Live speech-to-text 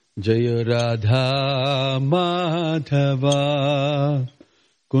Jaya Radha Madhava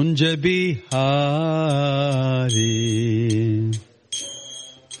Kunja Bihari.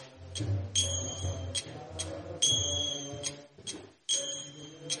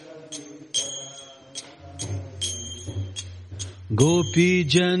 Gopi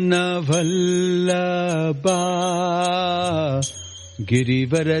Jana Vallabha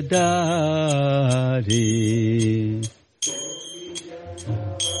Girivaradari.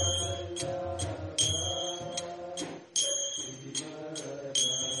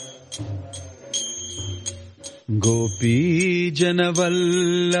 Gopi Jana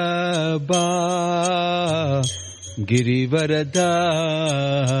Vallabha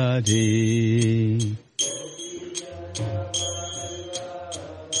Girivaradari.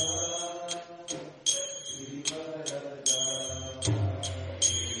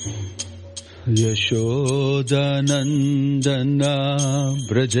 Yashoda Nandana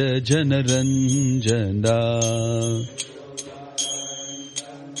Braja Janaranjana.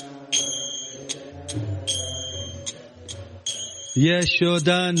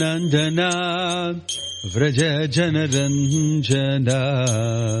 Yashoda Nandana Braja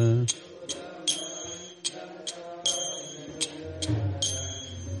Janaranjana.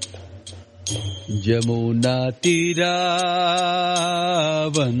 Jamuna Tira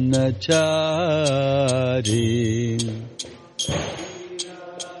Vanachari.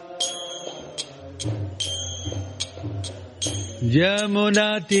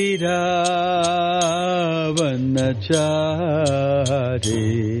 Jamuna Tira Vanachari.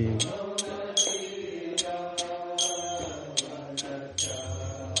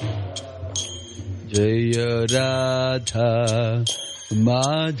 Jaya Radha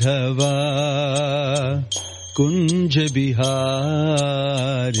Madhava Kunja Bihari.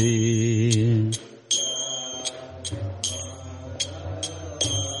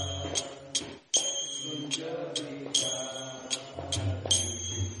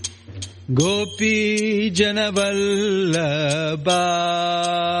 Gopi Jana Vallabha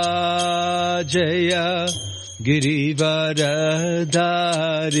Jaya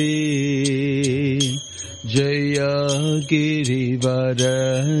Girivaradari. Jaya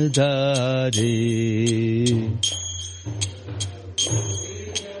Girivaradari.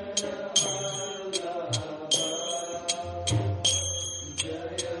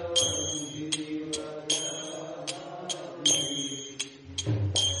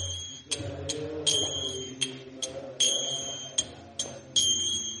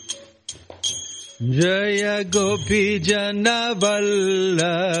 Jaya Gopi Jana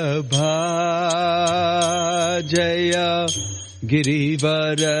Vallabha Jaya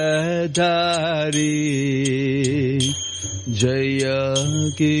Girivaradari. Jaya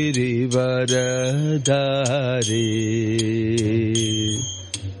Girivaradari.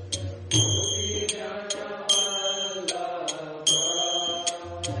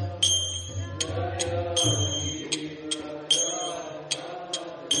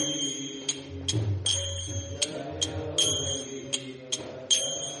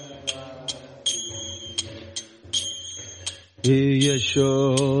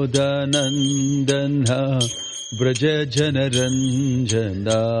 Yashoda Nandana Braja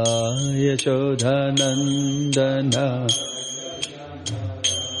Janaranjana. Yashoda Nandana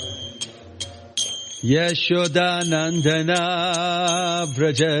Yashoda Nandana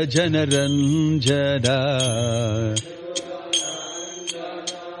Braja Janaranjana.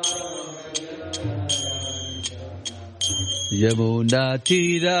 Yamuna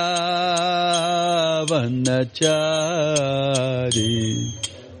Tira Vanachari.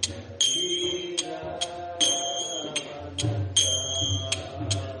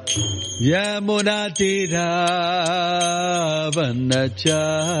 Yamuna Tira Vanachari.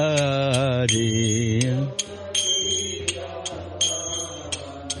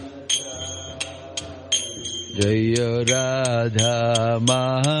 Jaya Radha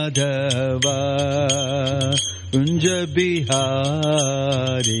Madhava Kunja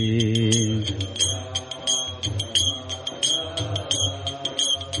Bihari.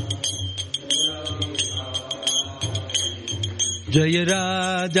 Jaya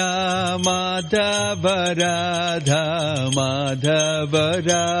Radha Madhava Radha Madhava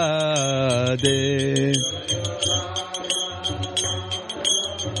Radhe.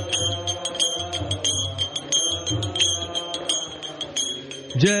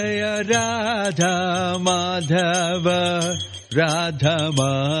 Jaya Radha Madhava Radha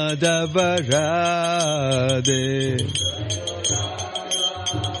Madhava Radhe.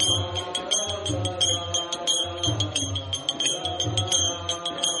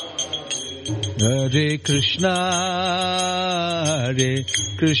 Hare Krishna, Hare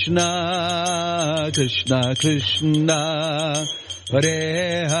Krishna, Krishna Krishna,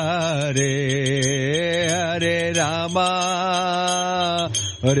 Hare Hare, Hare Rama,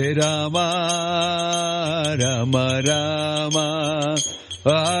 Hare Rama, Rama Rama,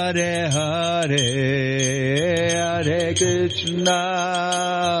 Hare Hare, Hare Krishna.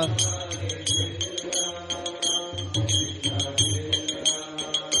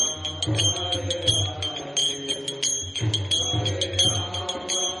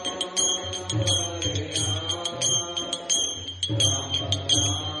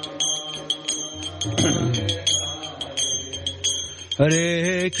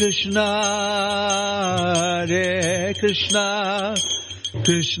 Hare Krishna, Hare Krishna,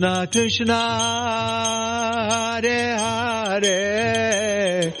 Krishna Krishna, Hare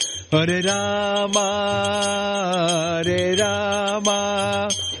Hare, Hare Rama, Hare Rama,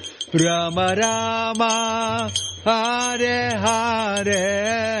 Rama Rama, Hare Hare,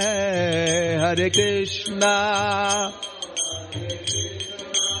 Hare Krishna.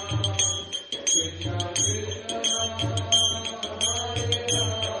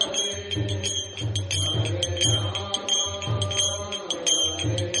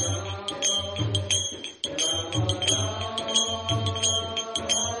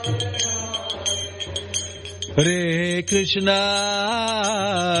 Hare Krishna,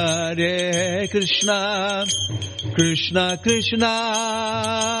 Hare Krishna, Krishna Krishna,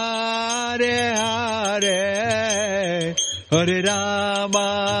 Hare Hare, Hare Rama,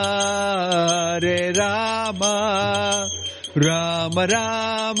 Hare Rama, Rama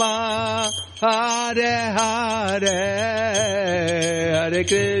Rama, Hare Hare, Hare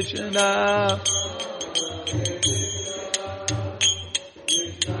Krishna.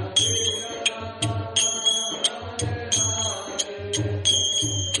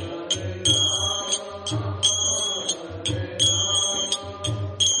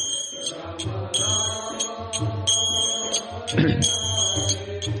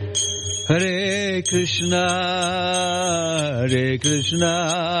 Hare Krishna, Hare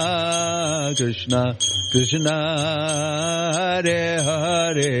Krishna, Krishna Krishna, Hare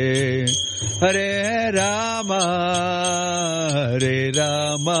Hare, Hare Rama, Hare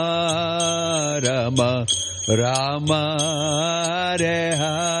Rama, Rama Rama, Hare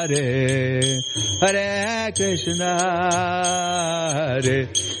Hare, Hare Krishna, Hare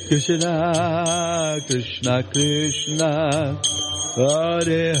Krishna, Krishna Krishna,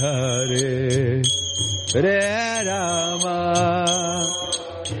 Hare Hare, Hare Rama.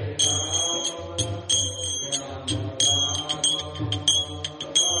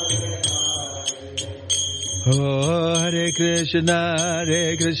 Oh, Hare Krishna,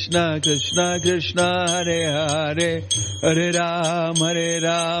 Hare Krishna, Krishna Krishna, Hare Hare, Hare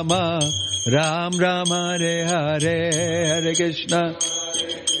Rama, Ram Rama, Hare Hare, Hare Krishna.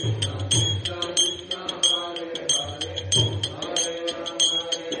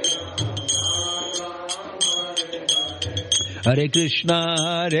 Hare Krishna,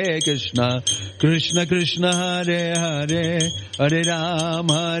 Hare Krishna, Krishna Krishna, Hare Hare, Hare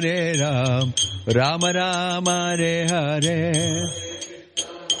Rama, Rama Rama, Hare Hare.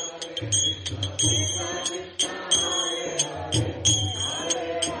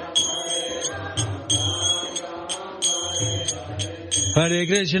 Hare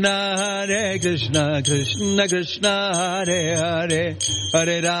Krishna, Hare Krishna, Krishna Krishna, Hare Hare,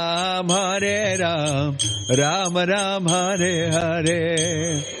 Hare Rama, Rama Rama, Hare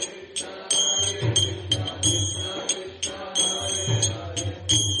Hare.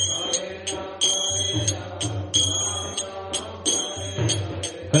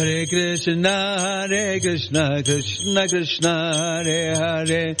 Hare Krishna, Hare Krishna, Krishna Krishna, Hare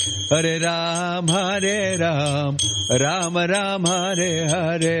Hare, Hare Rama, Rama Rama, Hare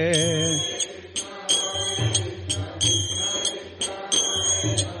Hare.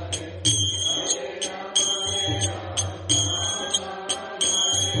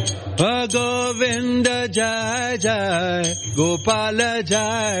 Govinda Jai Jai, Gopala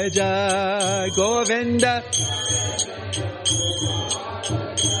Jai Jai, Govinda.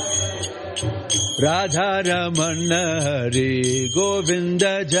 Radha Ramana Hari,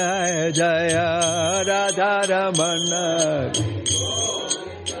 Govinda Jaya Jaya, Radha Ramana.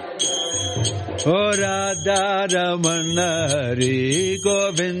 Oh Radha Ramana Hari,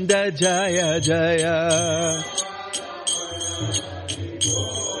 Govinda Jaya Jaya.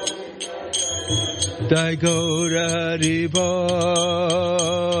 Jai Gaura Hari Bol,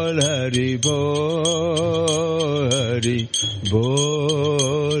 Hari Bol, Hari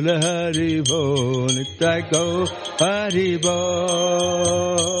Bol, Hari Bol. Jai Gaura Hari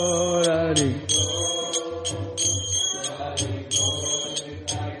Bol, Hari Bol.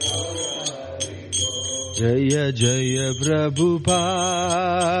 Jaya Jaya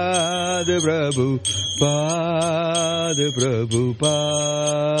Prabhupada, Prabhupada,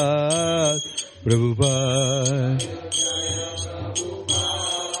 Prabhupada, Prabhupada.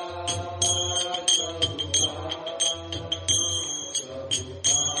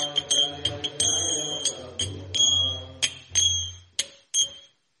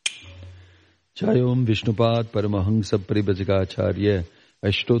 Jayom Vishnupad Paramahansa Paribhajagacharya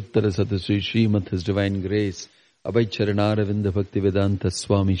Ashtottara Satasri Srimad His Divine Grace Abhay Charanaravinda Bhaktivedanta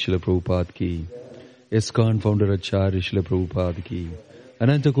Swami Srila Prabhupada ki ISKCON Founder Acharya Srila Prabhupada ki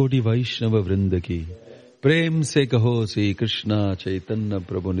Ananta Koti Vaishnava Vrinda ki Prem se kaho Sri Krishna Chaitanya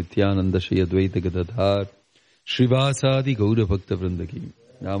Prabhu Nityananda Shri Advaita Gadadhar Srivasadi Gaura Bhakta Vrinda ki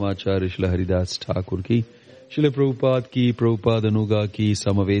Namacharya Srila Haridas Thakur ki Srila Prabhupada ki, Prabhupada Anuga ki,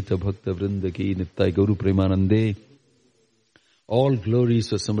 Samaveta Bhakta Vrinda ki, Nittai Guru Premanande. All glories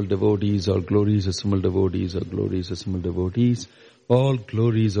for assembled devotees, all glories for assembled devotees, all glories for assembled devotees, all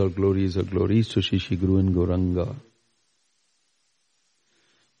glories to Shri Shri Guru and Gauranga.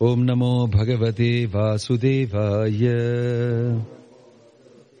 Om Namo Bhagavate Vasudevaya.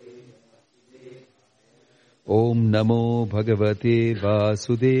 Om Namo Bhagavate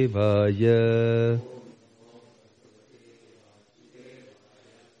Vasudevaya.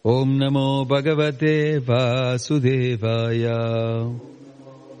 Om Namo Bhagavate Vasudevaya.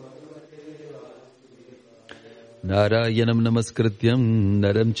 Narayanam Namaskrityam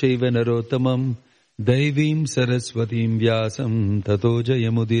Naram Chaiva Narottamam Daivim Saraswatim Vyasam Tato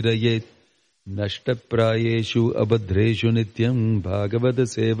Jayamudirayet Nashtaprayeshu Abhadreshu Nityam Bhagavata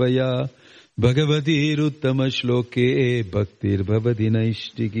Sevaya Bhagavati Ruttama Shloke Bhaktir Bhavati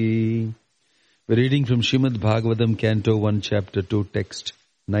Naishtiki. We're reading from Srimad Bhagavatam Canto 1 Chapter 2 Text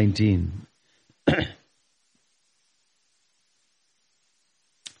 19.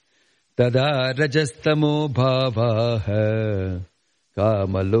 Tada rajastamo bhavaha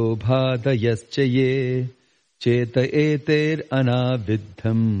kamalobhadayaschaye cheta eter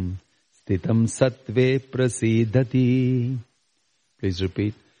anavidham stitam sattve prasidhati. Please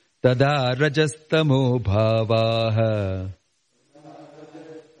repeat. Tada rajastamo bhavaha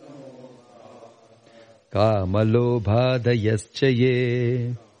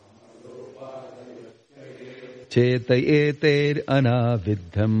kamalobhadayaschaye chetayeter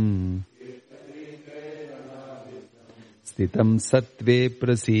anavidham stitam sattve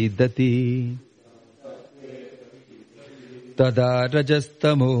prasidhati. Tada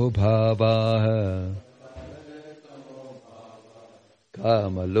rajastamo bhavaha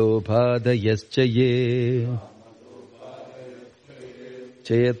kamalobhadayaschaye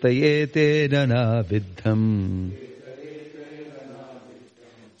chayatayete nanavidham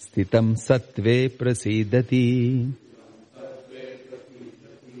stitam sattve prasidhati.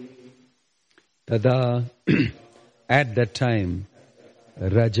 Tada, at that time,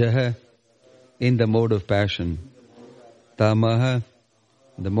 rajaha, in the mode of passion, tamaha,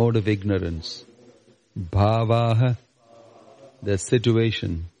 the mode of ignorance, bhavaha, the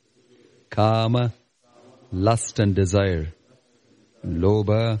situation, kama, lust and desire,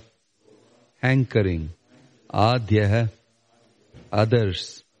 lobha, hankering, adhyaha,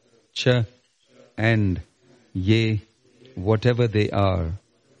 others, cha, and ye, whatever they are,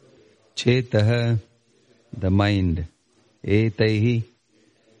 chetaha, the mind, etaihi,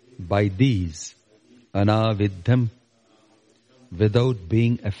 by these, anavidham, without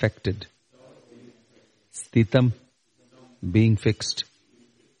being affected, stitam, being fixed,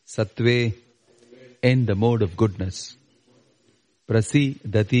 sattve, in the mode of goodness,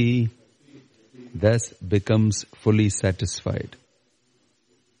 prasidhati, thus becomes fully satisfied.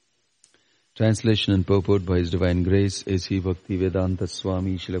 Translation and purport by His Divine Grace A.C. Bhaktivedanta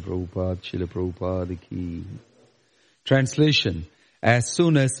Swami Srila Prabhupada ki. Translation. As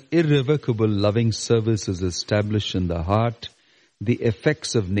soon as irrevocable loving service is established in the heart, the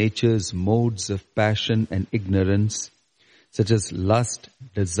effects of nature's modes of passion and ignorance, such as lust,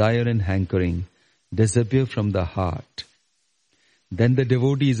 desire and hankering, disappear from the heart. Then the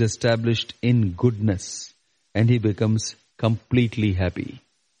devotee is established in goodness and he becomes completely happy.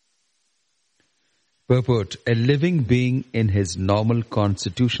 Purport. A living being in his normal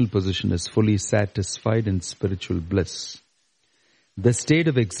constitutional position is fully satisfied in spiritual bliss. The state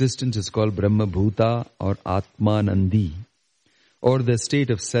of existence is called Brahma Bhuta or Atmanandi, or the state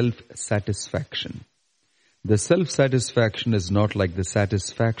of self-satisfaction. The self-satisfaction is not like the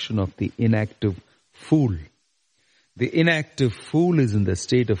satisfaction of the inactive fool. The inactive fool is in the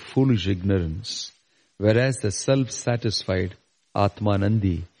state of foolish ignorance, whereas the self-satisfied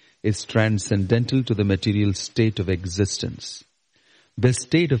Atmanandi is transcendental to the material state of existence. The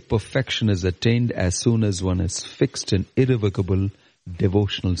state of perfection is attained as soon as one is fixed in irrevocable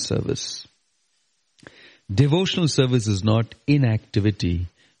devotional service. Devotional service is not inactivity,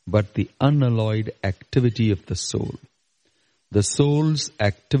 but the unalloyed activity of the soul. The soul's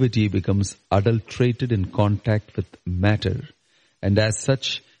activity becomes adulterated in contact with matter, and as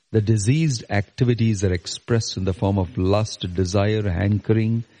such, the diseased activities are expressed in the form of lust, desire,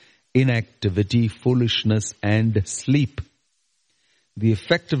 hankering, inactivity, foolishness, and sleep. The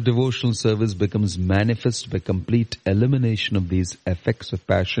effect of devotional service becomes manifest by complete elimination of these effects of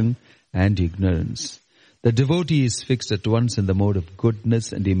passion and ignorance. The devotee is fixed at once in the mode of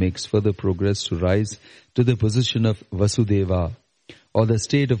goodness, and he makes further progress to rise to the position of Vasudeva, or the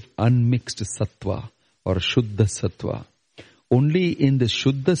state of unmixed sattva or Shuddha sattva. Only in the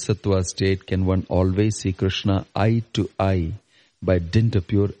Shuddha sattva state can one always see Krishna eye to eye by dint of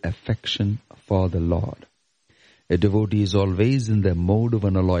pure affection for the Lord. A devotee is always in the mode of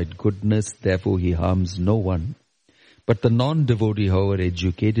unalloyed goodness, therefore he harms no one. But the non-devotee, however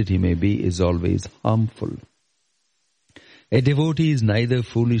educated he may be, is always harmful. A devotee is neither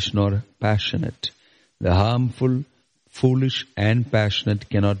foolish nor passionate. The harmful, foolish and passionate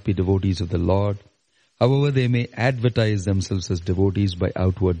cannot be devotees of the Lord. However, they may advertise themselves as devotees by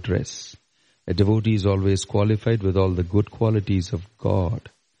outward dress. A devotee is always qualified with all the good qualities of God.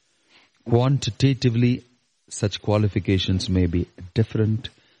 Quantitatively, such qualifications may be different,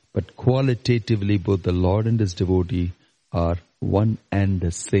 but qualitatively both the Lord and His devotee are one and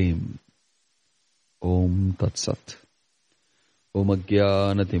the same. Om Tat Sat. Om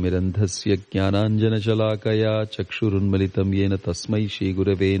Ajnanatimirandhasya Jnananjana Shalakaya Chakshurunmalitam Yena Tasmai Shri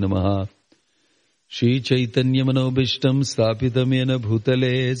Gurave Namaha. Shri Chaitanya Manobishtam Sthapitam Yena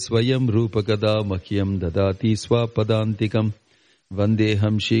Bhutale Swayam Rupakada Mahyam Dadati Swapadantikam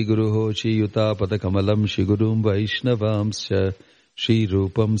Vandeham Shri Guruho Shri Yuta Padakamalam Shri Gurum Vaishnavamsya Shri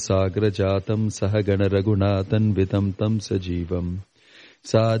Rupam Sagra Jatam Sahagana Raghunathan Vitam Tam Sajivam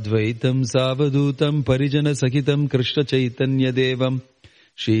Sadvaitam Savadutam Parijana Sakitam Krishna Chaitanya Devam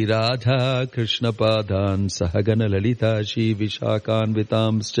Shri Radha Krishna Padhan Sahagana Lalita Shri Vishakan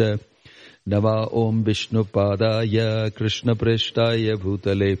Vitamscha Nama Om Vishnu Padaya Krishna Preshtaya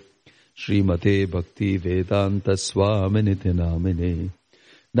Bhutale Srimate Bhakti Vedanta Swami Namine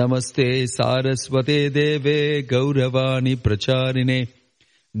Namaste Saraswate Deve Gauravani Pracharine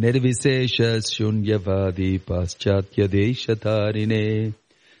Nirvisesha Shunyavadi Paschatya Deshatarine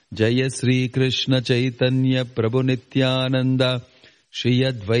Jaya Sri Krishna Chaitanya Prabhu Nityananda Shri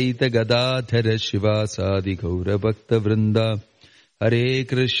Advaita Gadadhara Shivasadi Gaura Bhakta Vrinda Hare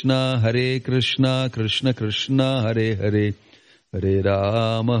Krishna Krishna Krishna Hare Hare Hare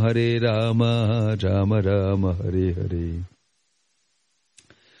Rama Rama Rama Hare Hare.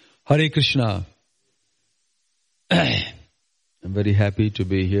 Hare Krishna. I'm very happy to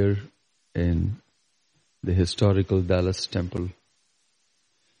be here in the historical Dallas temple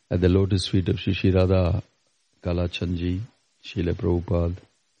at the lotus feet of Shri Radha Kalachandji, Srila Prabhupada,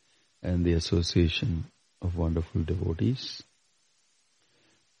 and the Association of Wonderful Devotees.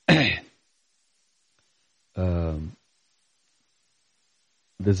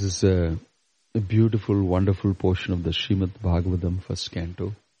 This is a beautiful, wonderful portion of the Srimad Bhagavatam, first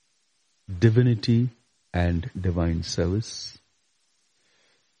canto, Divinity and Divine Service.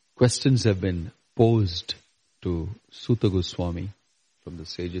 Questions have been posed to Suta Goswami from the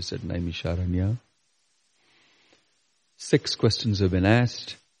sages at Naimisharanya. 6 questions have been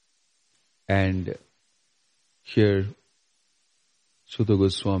asked, and here Suta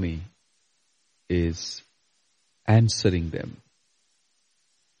Goswami is answering them.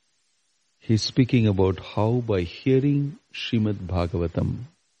 He's speaking about how by hearing Srimad Bhagavatam,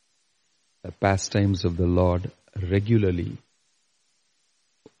 the pastimes of the Lord regularly,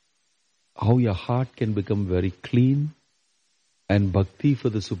 how your heart can become very clean and bhakti for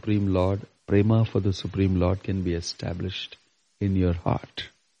the Supreme Lord, prema for the Supreme Lord can be established in your heart.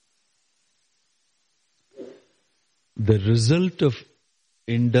 The result of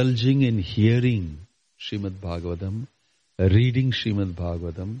indulging in hearing Srimad Bhagavatam, reading Srimad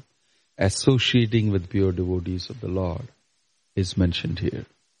Bhagavatam, associating with pure devotees of the Lord is mentioned here.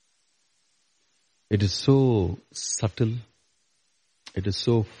 It is so subtle, it is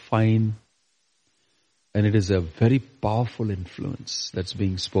so fine, and it is a very powerful influence that's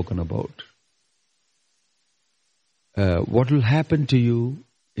being spoken about. What will happen to you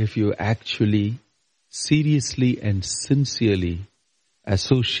if you actually seriously and sincerely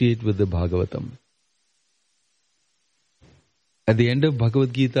associate with the Bhagavatam? At the end of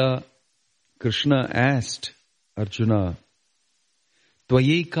Bhagavad Gita, Krishna asked Arjuna,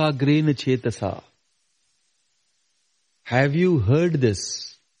 Tvayekagrena chetasa. Have you heard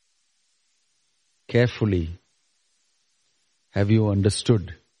this carefully? Have you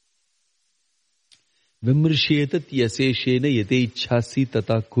understood? Vimrishetat yaseshena yate ichhasi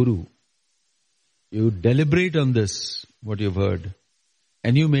tata kuru. You deliberate on this, what you've heard,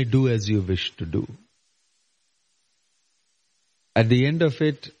 and you may do as you wish to do. At the end of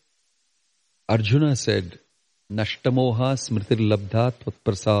it, Arjuna said, Nashtamoha smritir labdha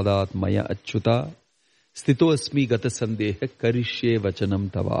tvatprasadat maya achyuta sthito asmi gata sandeha karishye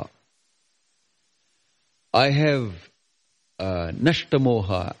vachanam tava. I have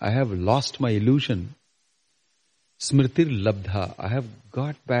nashtamoha, I have lost my illusion. Smritir labdha, I have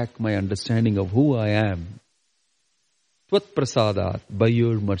got back my understanding of who I am. Tvatprasadat, by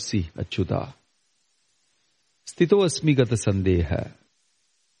your mercy, achyuta. Sthito asmi gata sandeha.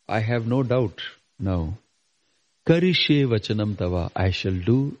 I have no doubt now. Karishye vachanam tava. I shall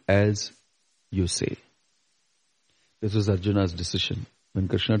do as you say. This was Arjuna's decision. When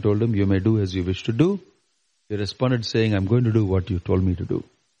Krishna told him, you may do as you wish to do, he responded saying, I'm going to do what you told me to do.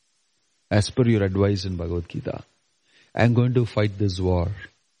 As per your advice in Bhagavad Gita. I'm going to fight this war.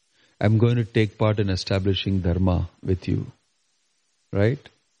 I'm going to take part in establishing dharma with you. Right?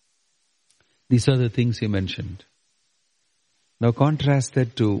 These are the things he mentioned. Now contrast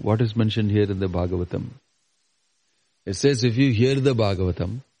that to what is mentioned here in the Bhagavatam. It says if you hear the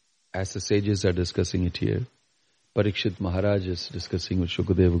Bhagavatam, as the sages are discussing it here, Parikshit Maharaj is discussing with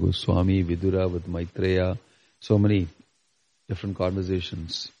Shukadeva Goswami, Vidura with Maitreya, so many different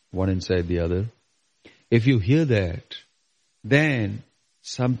conversations, one inside the other. If you hear that, then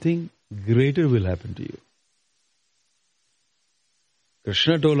something greater will happen to you.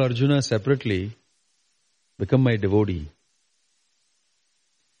 Krishna told Arjuna separately, become my devotee.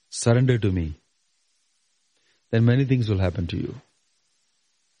 Surrender to me. Then many things will happen to you.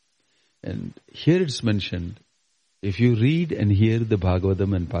 And here it's mentioned, if you read and hear the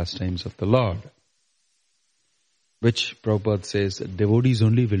Bhagavatam and pastimes of the Lord, which Prabhupada says, devotees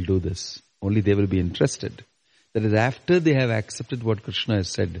only will do this. Only they will be interested. That is, after they have accepted what Krishna has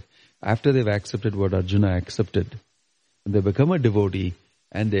said, after they've accepted what Arjuna accepted, when they become a devotee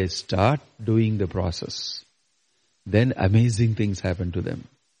and they start doing the process, then amazing things happen to them.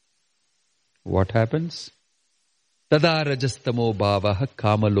 What happens? Tada rajastamo bhavaha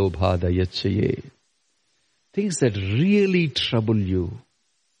kamalobhadayachaye. Things that really trouble you,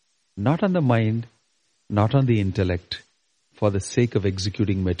 not on the mind, not on the intellect, for the sake of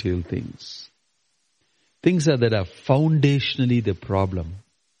executing material things. Things that are foundationally the problem.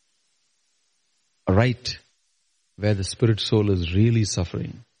 Right where the spirit soul is really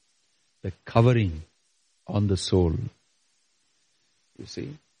suffering. The covering on the soul. You see,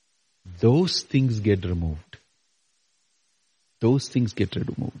 those things get removed. Those things get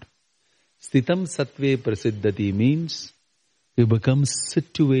removed. Sthitam sattve prasiddhati means he becomes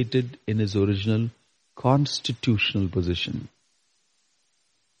situated in his original constitutional position.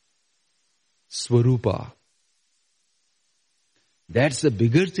 Swarupa. That's the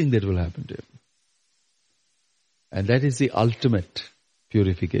bigger thing that will happen to him. And that is the ultimate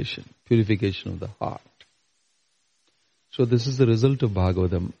purification. Purification of the heart. So this is the result of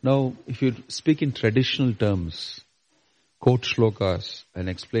Bhagavatam. Now, if you speak in traditional terms, quote shlokas and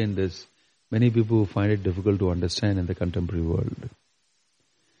explain this, many people find it difficult to understand in the contemporary world.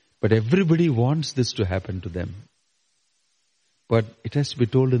 But everybody wants this to happen to them. But it has to be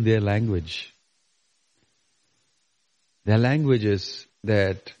told in their language. Their language is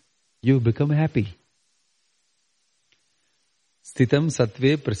that you become happy. Sthitam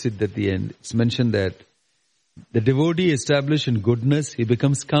sattve prasiddhati, and it's mentioned that the devotee established in goodness, he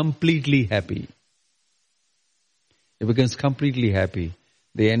becomes completely happy. He becomes completely happy.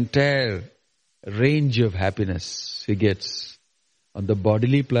 The entire range of happiness he gets on the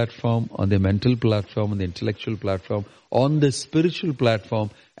bodily platform, on the mental platform, on the intellectual platform, on the spiritual platform,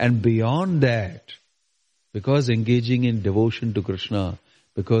 and beyond that, because engaging in devotion to Krishna,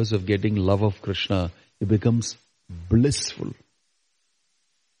 because of getting love of Krishna, he becomes blissful.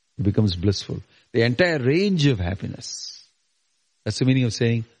 He becomes blissful. The entire range of happiness. That's the meaning of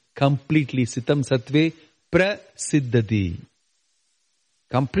saying completely sitam sattve prasiddhati.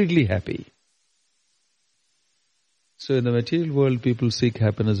 Completely happy. So in the material world, people seek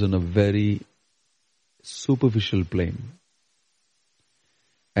happiness on a very superficial plane.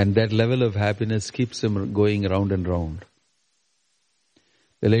 And that level of happiness keeps them going round and round.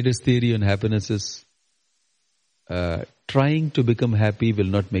 The latest theory on happiness is trying to become happy will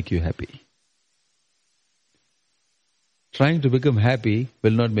not make you happy. Trying to become happy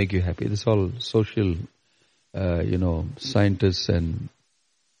will not make you happy. This is all social, scientists and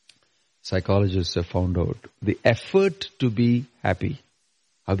Psychologists have found out the effort to be happy.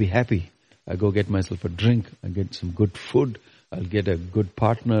 I'll be happy. I'll go get myself a drink. I'll get some good food. I'll get a good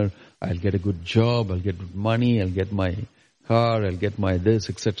partner. I'll get a good job. I'll get good money. I'll get my car. I'll get my this,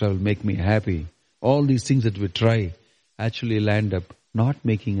 etc. will make me happy. All these things that we try actually land up not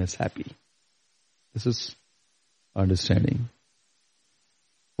making us happy. This is understanding.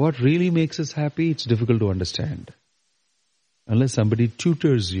 What really makes us happy, it's difficult to understand. Unless somebody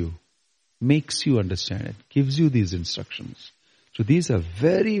tutors you, makes you understand it, gives you these instructions. So these are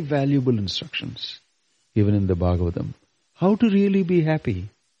very valuable instructions given in the Bhagavatam. How to really be happy?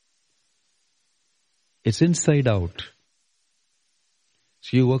 It's inside out.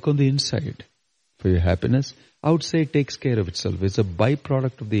 So you work on the inside for your happiness. Outside takes care of itself. It's a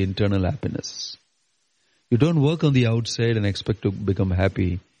byproduct of the internal happiness. You don't work on the outside and expect to become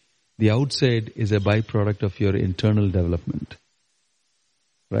happy. The outside is a byproduct of your internal development.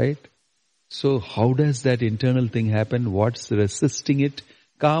 Right? So how does that internal thing happen? What's resisting it?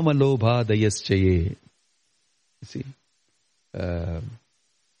 Kama lobha dayaschaye. You see,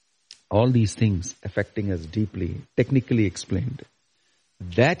 all these things affecting us deeply, technically explained.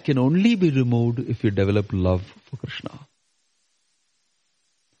 That can only be removed if you develop love for Krishna.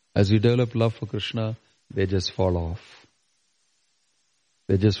 As you develop love for Krishna, they just fall off.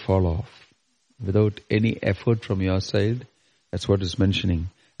 They just fall off. Without any effort from your side, that's what it's mentioning.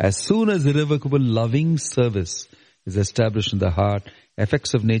 As soon as irrevocable loving service is established in the heart,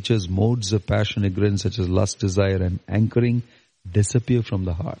 effects of nature's modes of passion, ignorance such as lust, desire and anchoring disappear from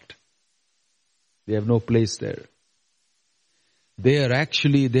the heart. They have no place there. They are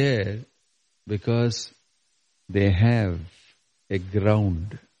actually there because they have a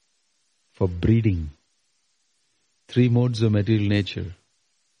ground for breeding. 3 modes of material nature.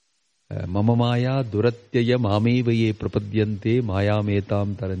 Mama maya duratyaya mamevaye prapadyante mayam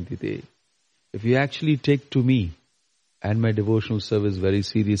etam tarantite. If you actually take to me and my devotional service very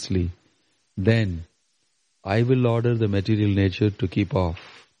seriously, then I will order the material nature to keep off.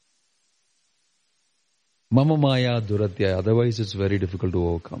 Mama maya duratyaya. Otherwise it's very difficult to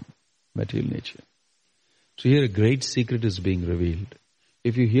overcome material nature. So here a great secret is being revealed.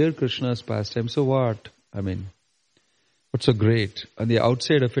 If you hear Krishna's pastime, so what? What's so great? On the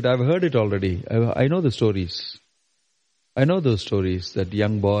outside of it, I've heard it already. I know the stories. I know those stories. That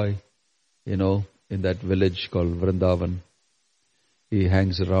young boy, in that village called Vrindavan, he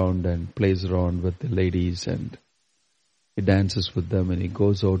hangs around and plays around with the ladies and he dances with them and he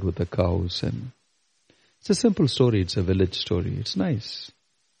goes out with the cows. And it's a simple story. It's a village story. It's nice.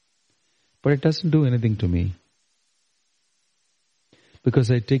 But it doesn't do anything to me.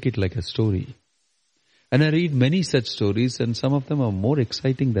 Because I take it like a story. And I read many such stories and some of them are more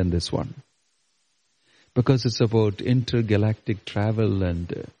exciting than this one. Because it's about intergalactic travel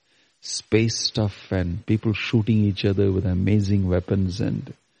and space stuff and people shooting each other with amazing weapons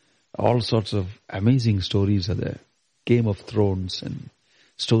and all sorts of amazing stories are there. Game of Thrones and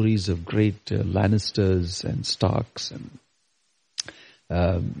stories of great Lannisters and Starks and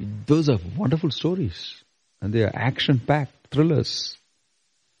those are wonderful stories. And they are action-packed thrillers.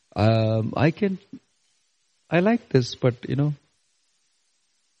 I like this, but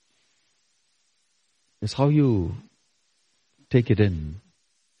it's how you take it in.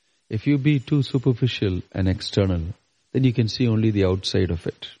 If you be too superficial and external, then you can see only the outside of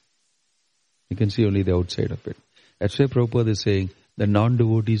it. You can see only the outside of it. That's why Prabhupada is saying the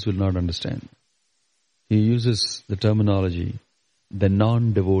non-devotees will not understand. He uses the terminology, the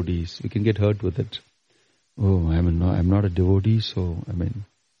non-devotees. We can get hurt with it. Oh, I'm not a devotee, so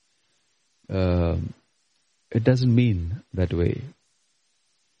it doesn't mean that way.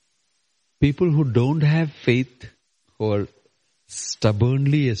 People who don't have faith, who are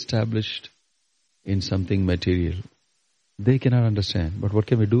stubbornly established in something material, they cannot understand. But what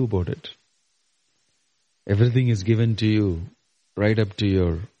can we do about it? Everything is given to you, right up to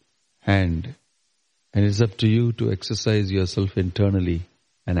your hand. And it's up to you to exercise yourself internally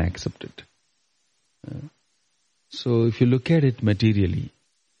and accept it. So if you look at it materially,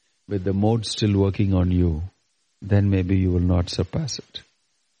 with the mode still working on you, then maybe you will not surpass it.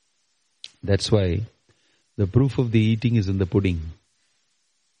 That's why the proof of the eating is in the pudding.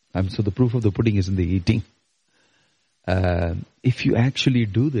 So the proof of the pudding is in the eating. If you actually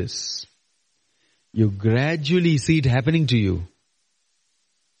do this, you gradually see it happening to you.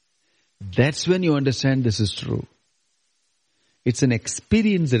 That's when you understand this is true. It's an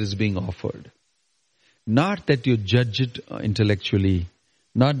experience that is being offered. Not that you judge it intellectually,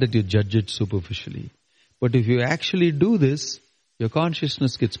 not that you judge it superficially. But if you actually do this, your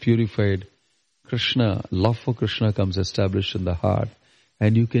consciousness gets purified. Krishna, love for Krishna comes established in the heart.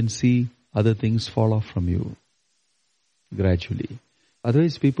 and you can see other things fall off from you gradually.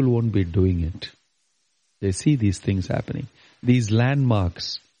 Otherwise, people won't be doing it. They see these things happening. These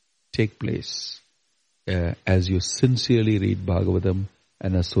landmarks take place as you sincerely read Bhagavatam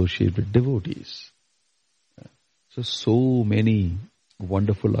and associate with devotees. So many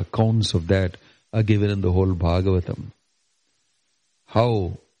wonderful accounts of that are given in the whole Bhagavatam.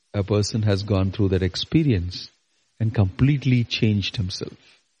 How a person has gone through that experience and completely changed himself.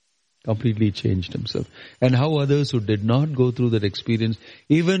 And how others who did not go through that experience,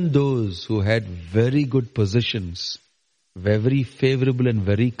 even those who had very good positions, very favorable and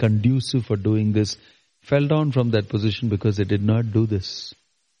very conducive for doing this, fell down from that position because they did not do this.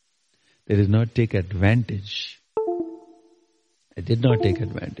 They did not take advantage.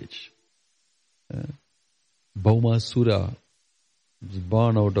 Bhaumasura was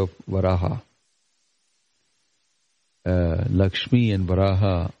born out of Varaha. Lakshmi and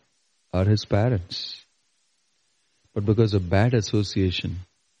Varaha are his parents. But because of bad association,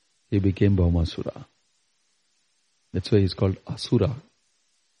 he became Bhaumasura. That's why he's called Asura.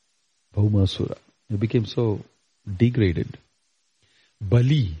 Bhaumasura. He became so degraded.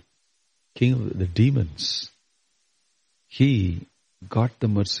 Bali, king of the demons, he got the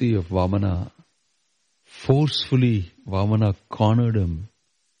mercy of Vamana. Forcefully, Vamana cornered him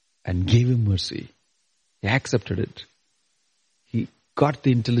and gave him mercy. He accepted it. He got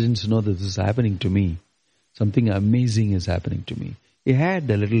the intelligence to know that this is happening to me. Something amazing is happening to me. He had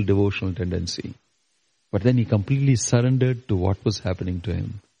a little devotional tendency. But then he completely surrendered to what was happening to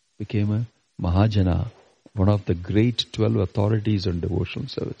him. Became a Mahajana, one of the great 12 authorities on devotional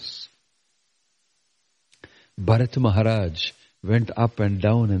service. Bharat Maharaj went up and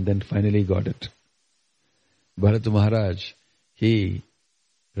down and then finally got it. Bharat Maharaj, he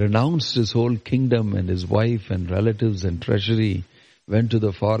renounced his whole kingdom and his wife and relatives and treasury, went to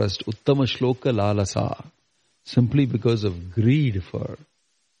the forest, Uttama Shloka Lalasa, simply because of greed for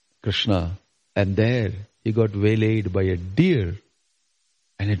Krishna. And there he got waylaid by a deer,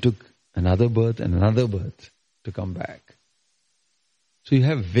 and it took another birth and another birth to come back. So you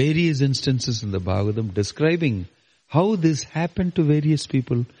have various instances in the Bhagavatam describing how this happened to various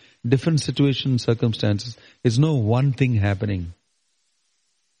people, different situations, circumstances. There's no one thing happening.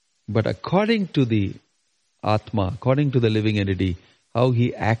 But according to the Atma, according to the living entity, how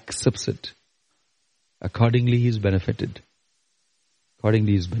he accepts it, accordingly he is benefited.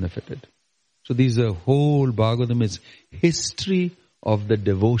 So these are whole Bhagavatam is history of the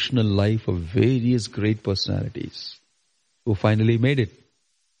devotional life of various great personalities who finally made it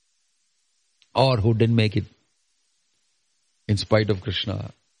or who didn't make it in spite of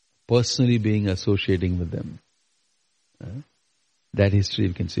Krishna personally being associating with them. That history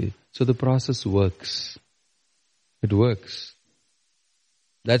you can see. So the process works. It works.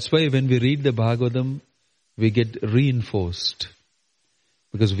 That's why when we read the Bhagavatam, we get reinforced.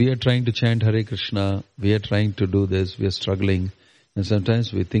 Because we are trying to chant Hare Krishna, we are trying to do this, we are struggling. And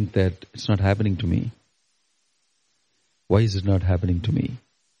sometimes we think that it's not happening to me. Why is it not happening to me?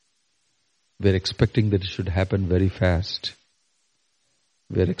 We're expecting that it should happen very fast.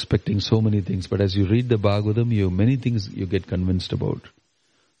 We're expecting so many things. But as you read the Bhagavatam, many things you get convinced about.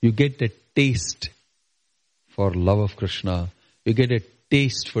 You get a taste for love of Krishna. You get a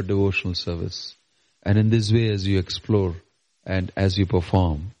taste for devotional service. And in this way, as you explore and as you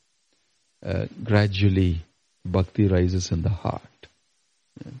perform, gradually bhakti rises in the heart.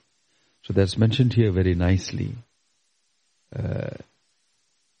 So that's mentioned here very nicely.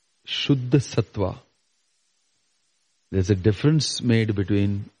 Shuddha Sattva. There's a difference made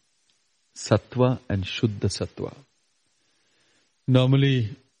between Sattva and Shuddha Sattva.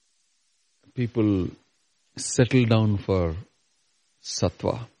 Normally, people settle down for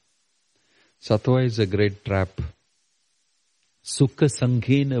Sattva. Sattva is a great trap. Sukha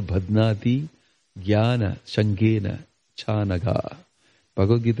Sanghena Bhadnati Jnana Shangena Chanaga.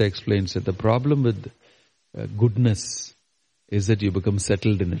 Bhagavad Gita explains that the problem with goodness is that you become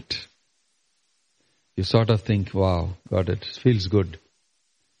settled in it. You sort of think, wow, got it. Feels good.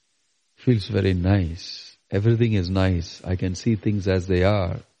 Feels very nice. Everything is nice. I can see things as they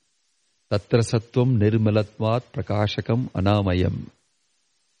are. Tatra sattvam nirmalatvat prakashakam anamayam.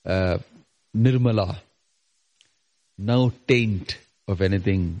 Nirmala. No taint of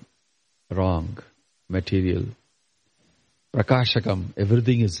anything wrong, material. Prakashakam.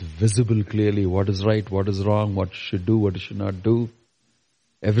 Everything is visible clearly. What is right, what is wrong, what you should do, what you should not do.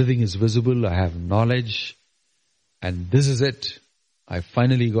 Everything is visible. I have knowledge. And this is it. I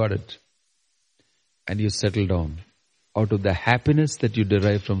finally got it. And you settle down. Out of the happiness that you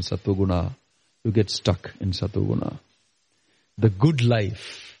derive from Sattva-guna, you get stuck in Sattva-guna. the good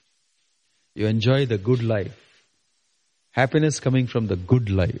life. You enjoy the good life. Happiness coming from the good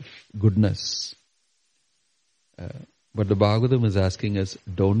life, goodness. But the Bhagavatam is asking us,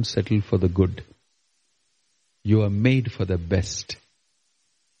 don't settle for the good. You are made for the best.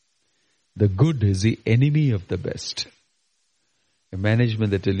 The good is the enemy of the best. A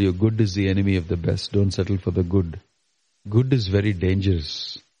management that tell you good is the enemy of the best. Don't settle for the good. Good is very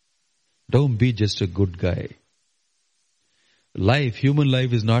dangerous. Don't be just a good guy. Human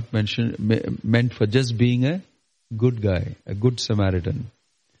life is not meant for just being a good guy, a good Samaritan.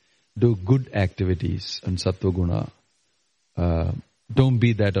 Do good activities and Sattva Guna. Don't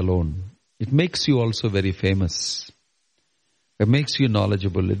be that alone. It makes you also very famous. It makes you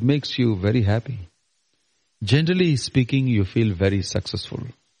knowledgeable. It makes you very happy. Generally speaking, you feel very successful.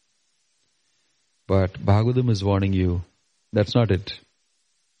 But Bhagavatam is warning you, that's not it.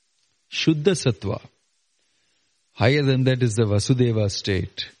 Shuddha Sattva. Higher than that is the Vasudeva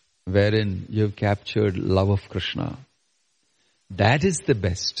state, wherein you have captured love of Krishna. That is the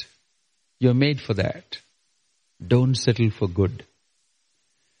best. You're made for that. Don't settle for good.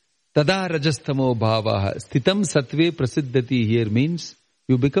 Tada rajastamo bhavaha sthitam sattve prasiddhati here means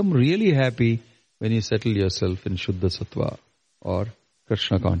you become really happy when you settle yourself in Shuddha Sattva or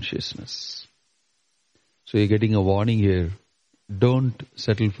Krishna consciousness. So you're getting a warning here. Don't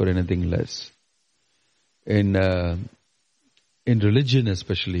settle for anything less. In religion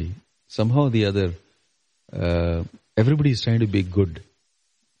especially, somehow or the other, everybody is trying to be good.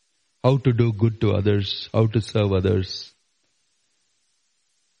 How to do good to others, how to serve others.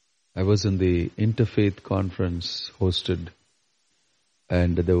 I was in the interfaith conference hosted,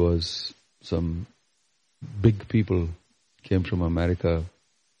 and there was some big people came from America.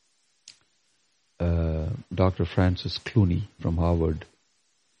 Dr. Francis Clooney from Harvard.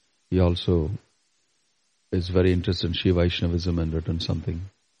 He also is very interested in Shiva Vaishnavism and written something.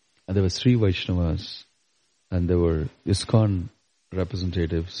 And there were 3 Vaishnavas, and there were ISKCON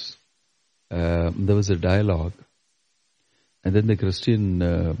representatives. There was a dialogue. And then the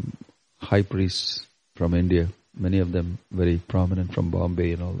Christian high priests from India, many of them very prominent from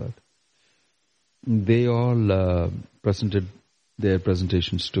Bombay and all that. They all presented their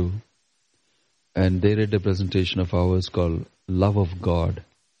presentations too. And they read a presentation of ours called Love of God.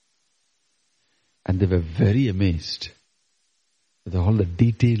 And they were very amazed with all the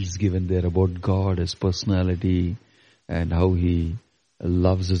details given there about God, His personality, and how He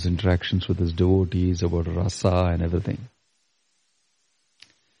loves His interactions with His devotees, about rasa and everything.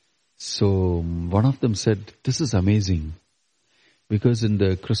 So one of them said, this is amazing. Because in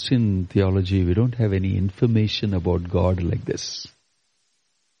the Christian theology, we don't have any information about God like this.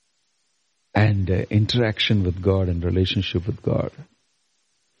 And interaction with God and relationship with God.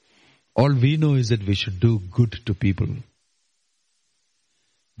 All we know is that we should do good to people.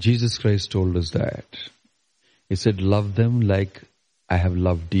 Jesus Christ told us that. He said, love them like I have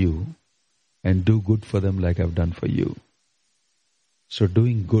loved you, and do good for them like I've done for you. So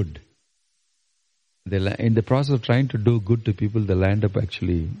doing good. In the process of trying to do good to people, they'll end up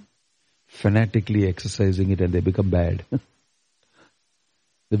actually fanatically exercising it, and they become bad.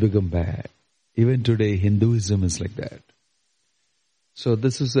 They become bad. Even today, Hinduism is like that. So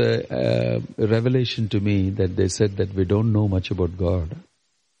this is a revelation to me that they said that we don't know much about God.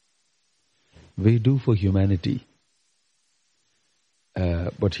 We do for humanity.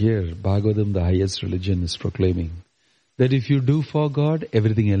 But here, Bhagavatam, the highest religion, is proclaiming that if you do for God,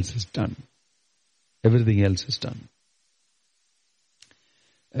 everything else is done. Everything else is done.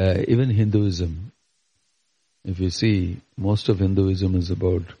 Even Hinduism, if you see, most of Hinduism is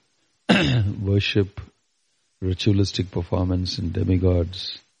about worship, ritualistic performance and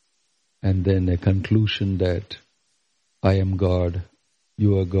demigods, and then a conclusion that I am God,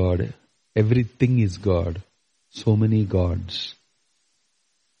 you are God, everything is God, so many gods.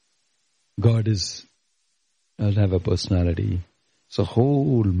 God doesn't have a personality. It's a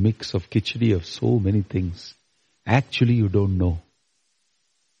whole mix of khichdi of so many things. Actually, you don't know.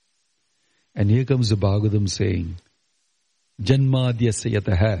 And here comes the Bhagavatam saying, Janmadyasya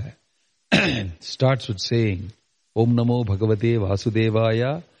yataha. Starts with saying, Om Namo Bhagavate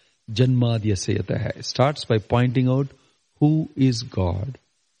Vasudevaya Janmadyasya yataha. Starts by pointing out who is God.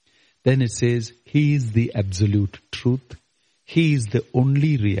 Then it says, He is the absolute truth. He is the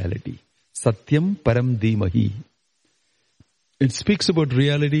only reality. Satyam Param Dhimahi. It speaks about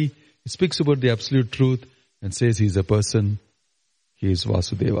reality. It speaks about the absolute truth and says He is a person. He is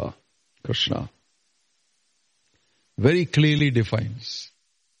Vasudeva, Krishna. Very clearly defines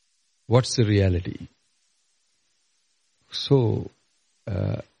what's the reality. So,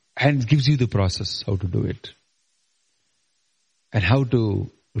 and gives you the process how to do it. and how to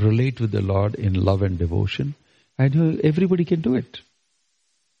relate with the Lord in love and devotion. And everybody can do it.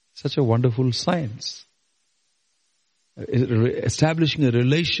 Such a wonderful science. Establishing a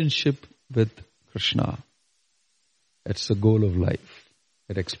relationship with Krishna. That's the goal of life.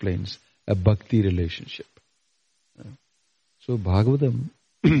 It explains a bhakti relationship. So Bhagavatam,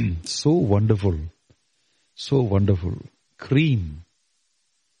 so wonderful, cream,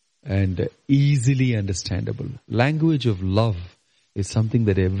 and easily understandable. Language of love is something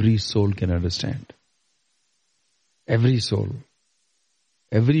that every soul can understand. Every soul.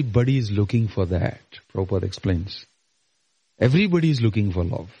 Everybody is looking for that. Prabhupada explains. Everybody is looking for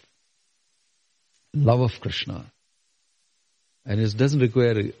love. Love of Krishna. And it doesn't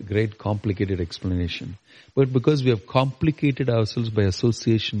require a great complicated explanation. But because we have complicated ourselves by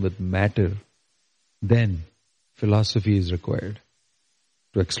association with matter, then philosophy is required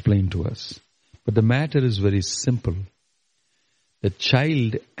to explain to us. But the matter is very simple. The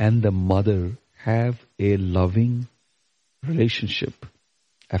child and the mother have a loving relationship,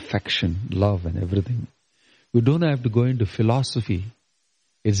 affection, love and everything. We don't have to go into philosophy.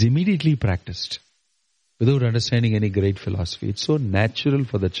 It's immediately practiced without understanding any great philosophy. It's so natural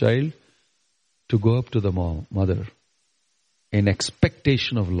for the child to go up to the mother in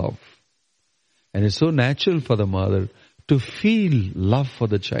expectation of love. And it's so natural for the mother to feel love for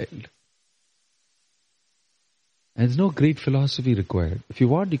the child. And there's no great philosophy required. If you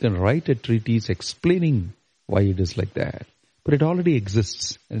want, you can write a treatise explaining why it is like that. But it already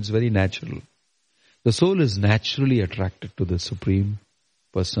exists and it's very natural. The soul is naturally attracted to the Supreme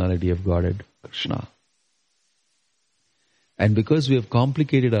Personality of Godhead, Krishna. And because we have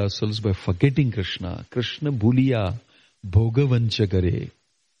complicated ourselves by forgetting Krishna, Krishna bhuliya bhogavancha kare.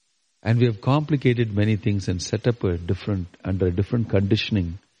 And we have complicated many things and set up under a different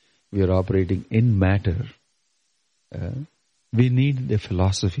conditioning. We are operating in matter. We need the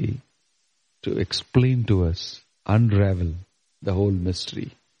philosophy to explain to us, unravel the whole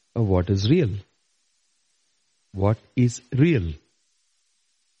mystery of what is real. What is real?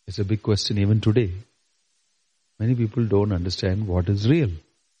 It's a big question even today. Many people don't understand what is real.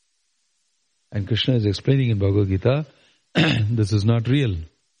 And Krishna is explaining in Bhagavad Gita, this is not real.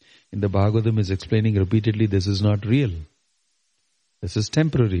 In the Bhagavatam is explaining repeatedly, this is not real. This is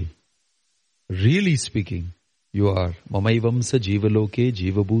temporary. Really speaking, you are Mamaivamsa Jivaloke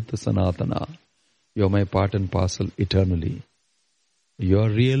Jivabhuta Sanatana. You are my part and parcel eternally. You are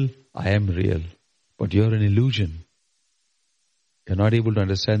real, I am real. But you are an illusion. You are not able to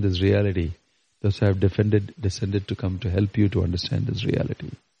understand this reality. Thus I have descended to come to help you to understand this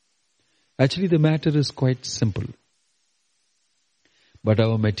reality. Actually the matter is quite simple. But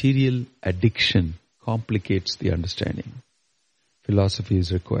our material addiction complicates the understanding. Philosophy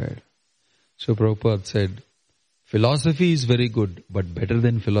is required. So Prabhupada said, philosophy is very good, but better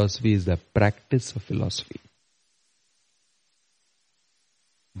than philosophy is the practice of philosophy.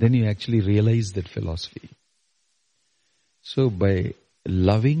 Then you actually realize that philosophy. So by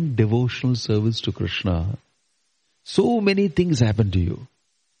loving devotional service to Krishna, so many things happen to you,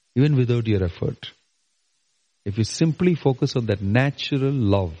 even without your effort. If you simply focus on that natural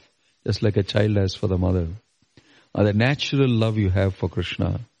love, just like a child has for the mother, or the natural love you have for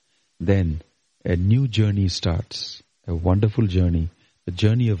Krishna, then a new journey starts, a wonderful journey, the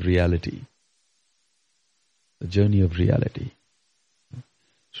journey of reality. The journey of reality.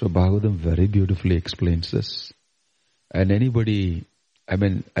 So Bhagavatam very beautifully explains this. And anybody,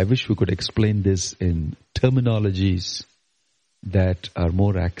 I wish we could explain this in terminologies that are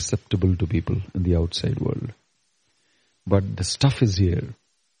more acceptable to people in the outside world. But the stuff is here.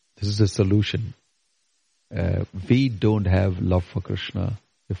 This is the solution. We don't have love for Krishna.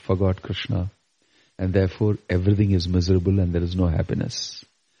 We forgot Krishna. And therefore everything is miserable and there is no happiness.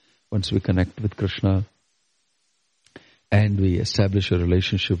 Once we connect with Krishna and we establish a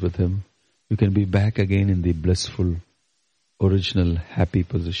relationship with Him, you can be back again in the blissful, original, happy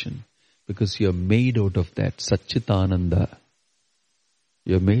position. Because you are made out of that Satchitananda.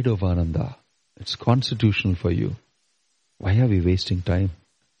 You are made of Ananda. It's constitutional for you. Why are we wasting time?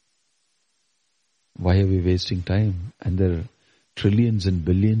 Why are we wasting time? And there are trillions and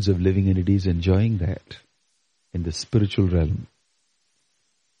billions of living entities enjoying that in the spiritual realm.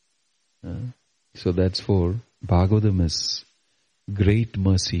 So that's for Bhagavatam is great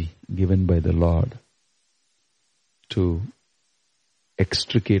mercy given by the Lord to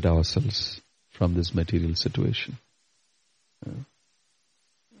extricate ourselves from this material situation.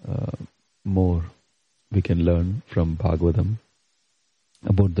 More we can learn from Bhagavatam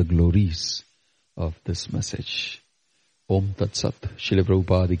about the glories of this message. Om Tat Sat. Srila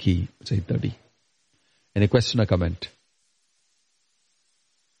Prabhupada Ki Jai. Any question or comment?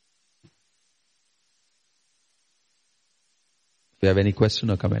 you have any question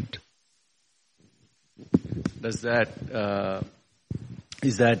or comment? Does that,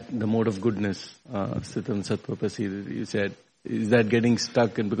 is that the mode of goodness, Sitam Sattva Prasida, you said, is that getting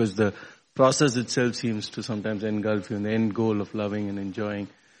stuck? And because the process itself seems to sometimes engulf you, and the end goal of loving and enjoying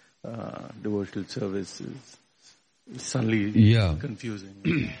devotional service is suddenly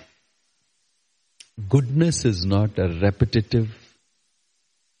confusing. Goodness is not a repetitive,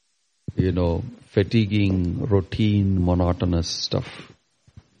 fatiguing, routine, monotonous stuff.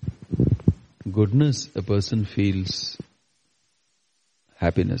 Goodness, a person feels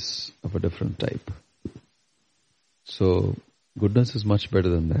happiness of a different type. So, goodness is much better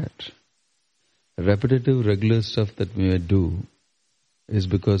than that. Repetitive, regular stuff that we may do is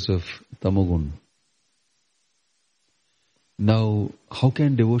because of tamogun. Now, how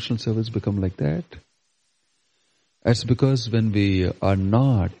can devotional service become like that? It's because when we are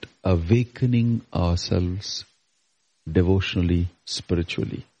not awakening ourselves devotionally,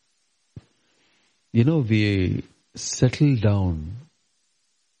 spiritually. We settle down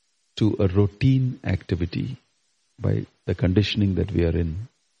to a routine activity by the conditioning that we are in.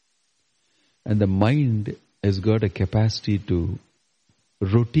 And the mind has got a capacity to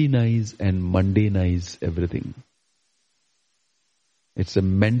routinize and mundanize everything. It's a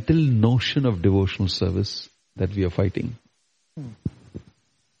mental notion of devotional service that we are fighting.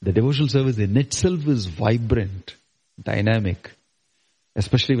 The devotional service in itself is vibrant, dynamic,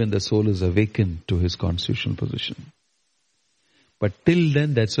 especially when the soul is awakened to his constitutional position. But till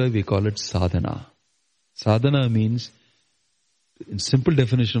then, that's why we call it sadhana. Sadhana means, in simple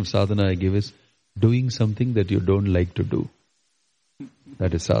definition of sadhana I give is, doing something that you don't like to do.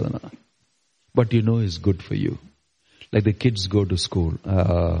 That is sadhana. But is good for you. Like the kids go to school,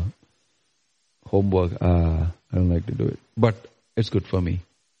 homework, I don't like to do it. But it's good for me,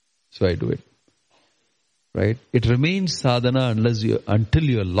 so I do it. Right? It remains sadhana until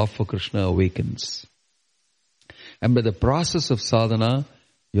your love for Krishna awakens. And by the process of sadhana,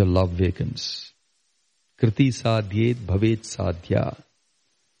 your love awakens. Kriti sadhyet bhavet sadhya.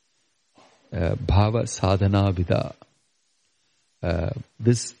 Bhava sadhana vida.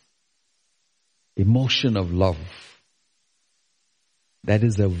 This emotion of love that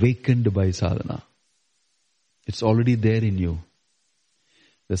is awakened by sadhana. It's already there in you.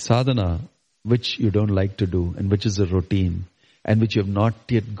 The sadhana which you don't like to do and which is a routine and which you have not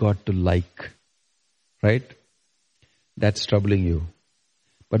yet got to like, right? That's troubling you.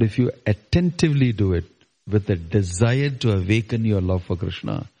 But if you attentively do it with the desire to awaken your love for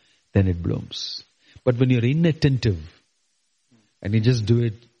Krishna, then it blooms. But when you're inattentive and you just do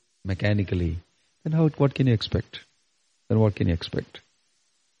it mechanically, then what can you expect?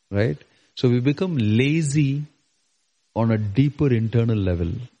 Right? So we become lazy on a deeper internal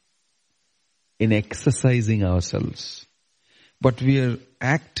level in exercising ourselves. But we are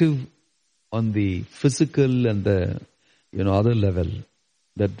active on the physical and the other level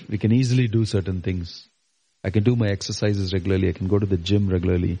that we can easily do certain things. I can do my exercises regularly. I can go to the gym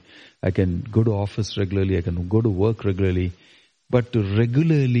regularly. I can go to office regularly. I can go to work regularly. But to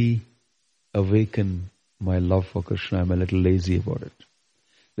regularly awaken my love for Krishna, I'm a little lazy about it.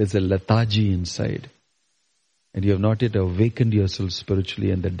 There's a lethargy inside. And you have not yet awakened yourself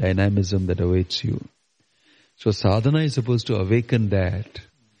spiritually and the dynamism that awaits you. So sadhana is supposed to awaken that.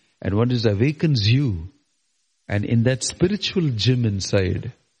 And when it awakens you, and in that spiritual gym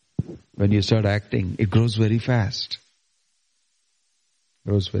inside, when you start acting, it grows very fast.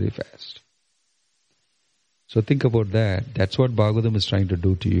 So think about that. That's what Bhagavatam is trying to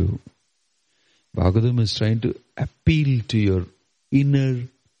do to you. Bhagavatam is trying to appeal to your inner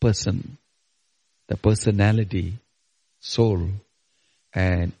person, the personality, soul,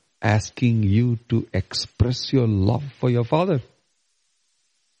 and asking you to express your love for your Father.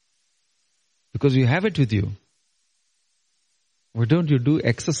 Because you have it with you. Why don't you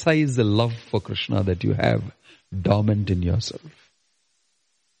exercise the love for Krishna that you have dormant in yourself?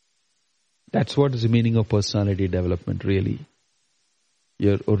 That's what is the meaning of personality development, really.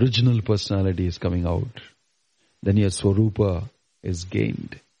 Your original personality is coming out. Then your swarupa is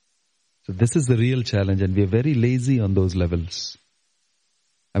gained. So this is the real challenge, and we are very lazy on those levels.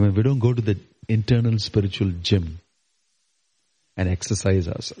 We don't go to the internal spiritual gym and exercise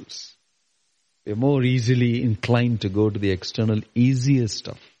ourselves. We're more easily inclined to go to the external, easier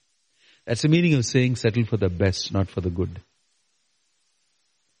stuff. That's the meaning of saying settle for the best, not for the good.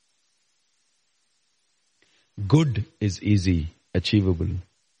 Good is easy, achievable,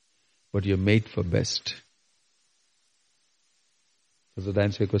 but you're made for best. Does that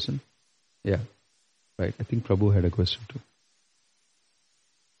answer your question? Yeah. Right. I think Prabhu had a question too.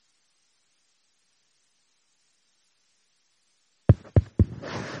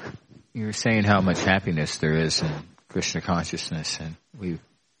 You're saying how much happiness there is in Krishna consciousness, and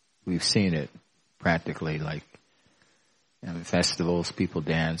we've seen it practically, like in festivals, people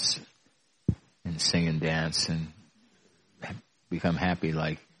dance and sing and dance and become happy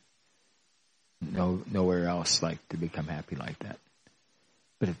like nowhere else like to become happy like that.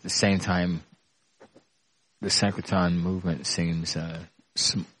 But at the same time, the Sankirtan movement seems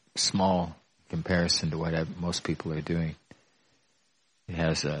small in comparison to what most people are doing. It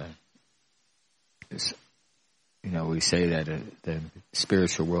has we say that the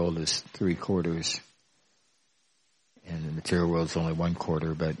spiritual world is 3/4 and the material world is only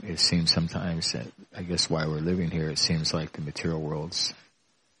 1/4, but it seems sometimes that, I guess why we're living here, it seems like the material world's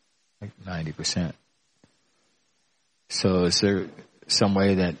like 90%. So is there some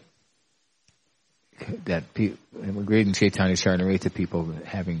way that people, and we're reading Chaitanya Charitamrita, people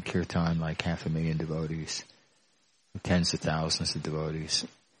having kirtan like 500,000 devotees, tens of thousands of devotees,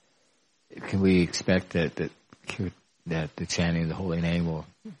 can we expect that the chanting of the holy name will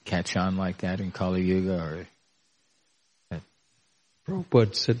catch on like that in Kali Yuga? Or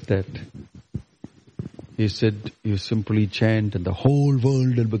Prabhupada said that. He said, you simply chant and the whole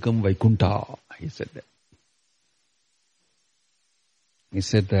world will become Vaikuntha. He said that. He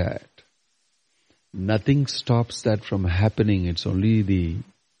said that. Nothing stops that from happening. It's only the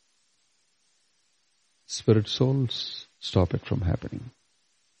spirit souls stop it from happening.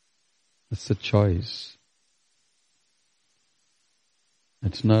 It's a choice.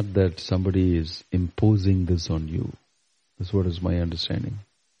 It's not that somebody is imposing this on you. That's what is my understanding.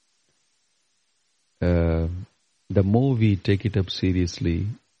 The more we take it up seriously,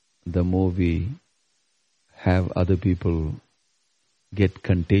 the more we have other people get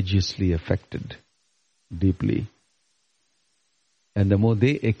contagiously affected deeply. And the more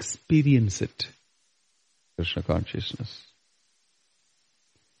they experience it, Krishna consciousness,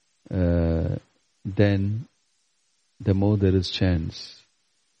 then the more there is chance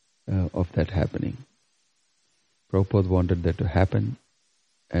of that happening. Prabhupada wanted that to happen,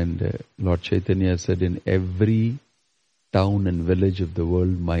 and Lord Chaitanya said, in every town and village of the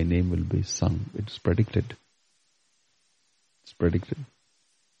world, my name will be sung. It's predicted. It's predicted.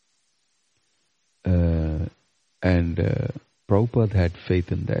 And Prabhupada had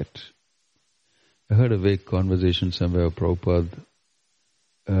faith in that. I heard a vague conversation somewhere of Prabhupada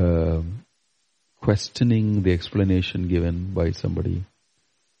questioning the explanation given by somebody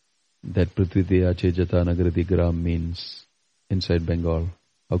that Prithideya Chejata Nagarati Gram means inside Bengal.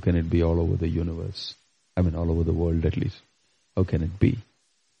 How can it be all over the universe? I mean, all over the world at least. How can it be?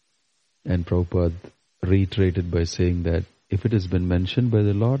 And Prabhupada reiterated by saying that if it has been mentioned by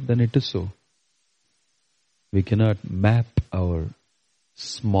the Lord, then it is so. We cannot map our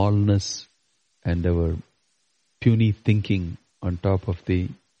smallness and our puny thinking on top of the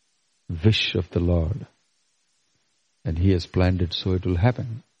wish of the Lord. And He has planned it, so it will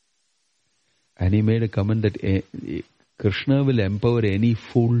happen. And he made a comment that Krishna will empower any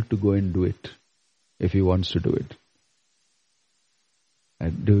fool to go and do it, if he wants to do it.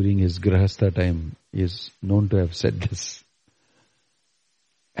 And during his Grahastha time, he is known to have said this.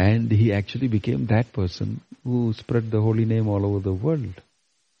 And he actually became that person who spread the holy name all over the world.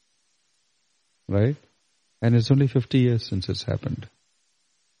 Right? And it's only 50 years since it's happened.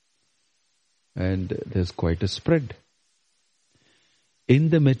 And there's quite a spread. In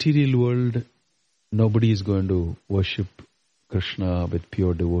the material world, nobody is going to worship Krishna with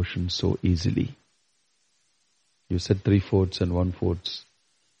pure devotion so easily. You said 3/4 and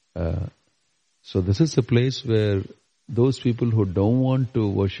 1/4. So this is a place where those people who don't want to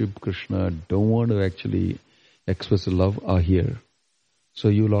worship Krishna, don't want to actually express love, are here. So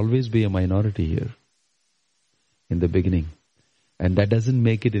you will always be a minority here in the beginning. And that doesn't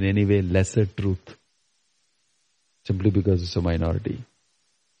make it in any way lesser truth, simply because it's a minority.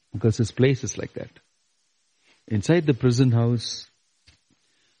 Because this place is like that. Inside the prison house,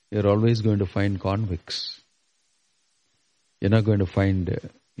 you're always going to find convicts. You're not going to find,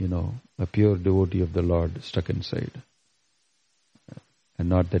 a pure devotee of the Lord stuck inside. And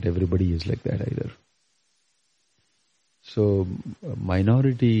not that everybody is like that either. So,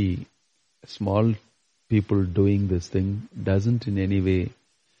 minority, small people doing this thing doesn't in any way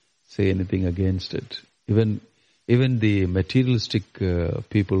say anything against it. Even the materialistic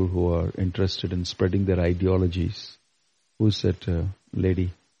people who are interested in spreading their ideologies. Who's that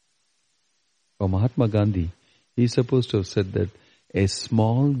lady? Oh, Mahatma Gandhi. He's supposed to have said that a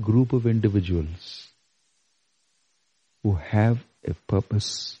small group of individuals who have a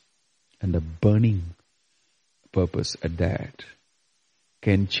purpose and a burning purpose at that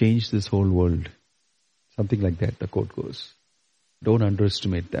can change this whole world. Something like that, the quote goes. Don't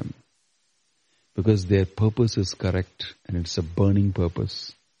underestimate them. because their purpose is correct and it's a burning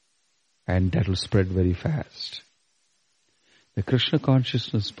purpose, and that will spread very fast. The Krishna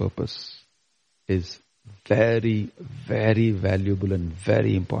consciousness purpose is very, very valuable and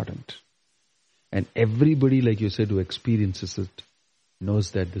very important. And everybody, like you said, who experiences it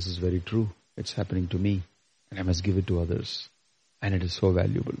knows that this is very true. It's happening to me and I must give it to others. And it is so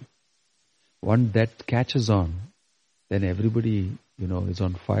valuable. Once that catches on, then everybody, is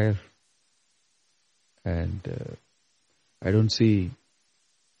on fire. And I don't see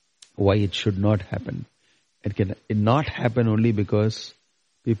why it should not happen. It can not happen only because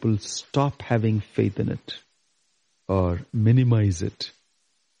people stop having faith in it, or minimize it,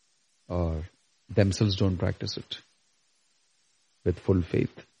 or themselves don't practice it with full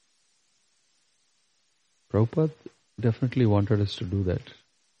faith. Prabhupada definitely wanted us to do that.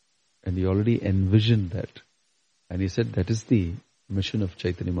 And he already envisioned that. And he said that is the mission of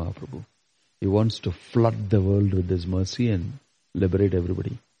Chaitanya Mahaprabhu. He wants to flood the world with his mercy and liberate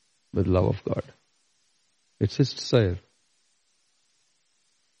everybody with love of God. It's his desire.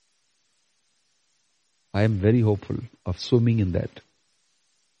 I am very hopeful of swimming in that.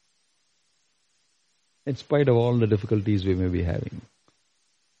 In spite of all the difficulties we may be having.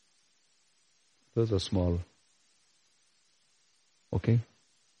 Those are small. Okay?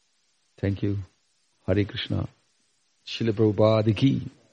 Thank you. Hare Krishna. Srila Prabhupada ki.